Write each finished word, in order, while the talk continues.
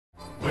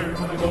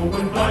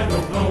going? I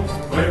don't know.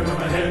 Where am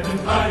I heading?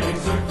 I ain't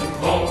certain.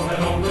 All I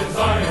know is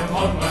I am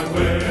on my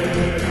way.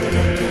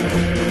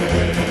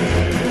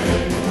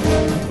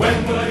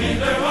 When will I be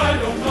there? I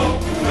don't know.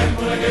 When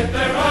will I get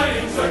there? I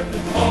ain't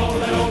certain.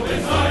 All I know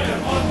is I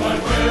am on my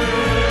way.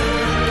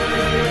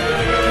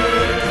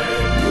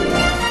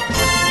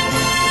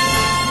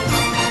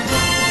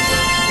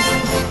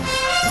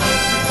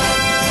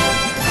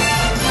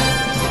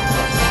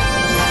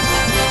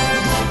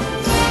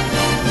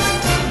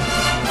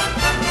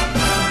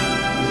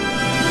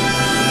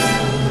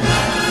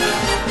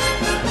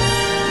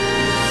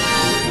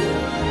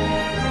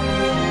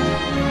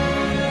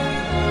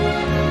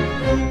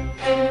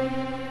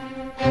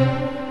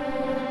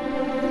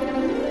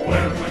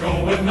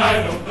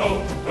 I don't know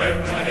where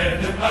am I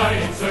headed, I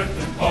ain't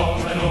certain.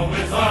 All I know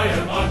is I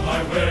am on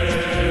my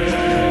way.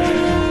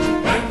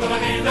 When will I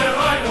be there?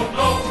 I don't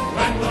know.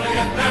 When will I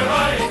get there?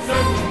 I ain't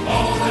certain.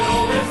 All I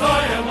know is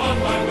I am on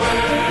my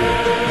way.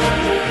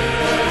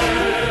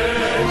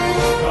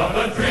 Got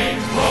a dream,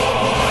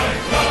 boy,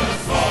 got a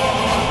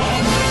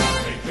song.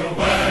 Take your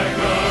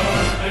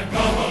wagon and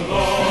come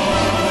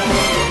along.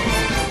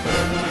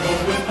 Where will I go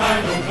with? I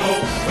don't know.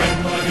 When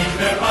will I be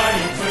there? I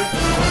ain't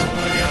certain. When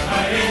will I get?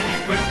 I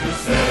ain't quick to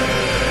say.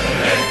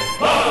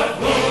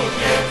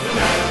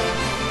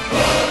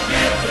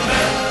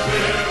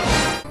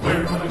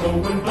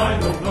 I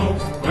don't know.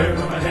 Where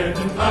am I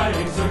heading? I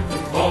ain't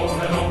certain. All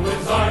I know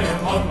is I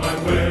am on my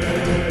way.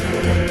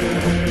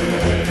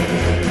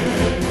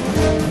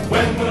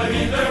 When will I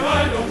be there?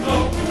 I don't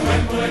know.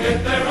 When will I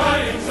get there? I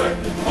ain't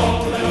certain.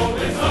 All I know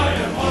is I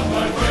am on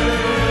my way.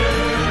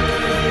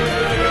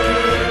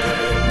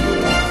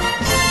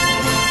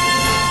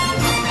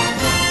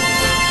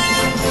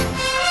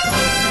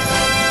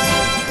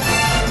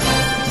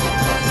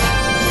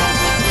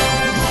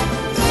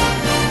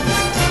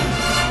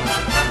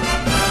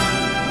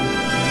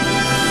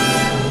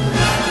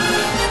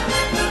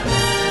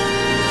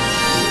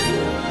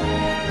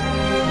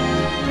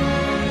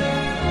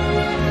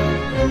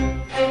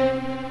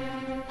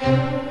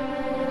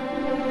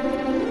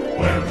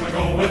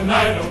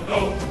 I don't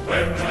know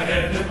where am I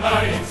headed,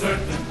 I ain't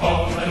certain.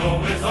 All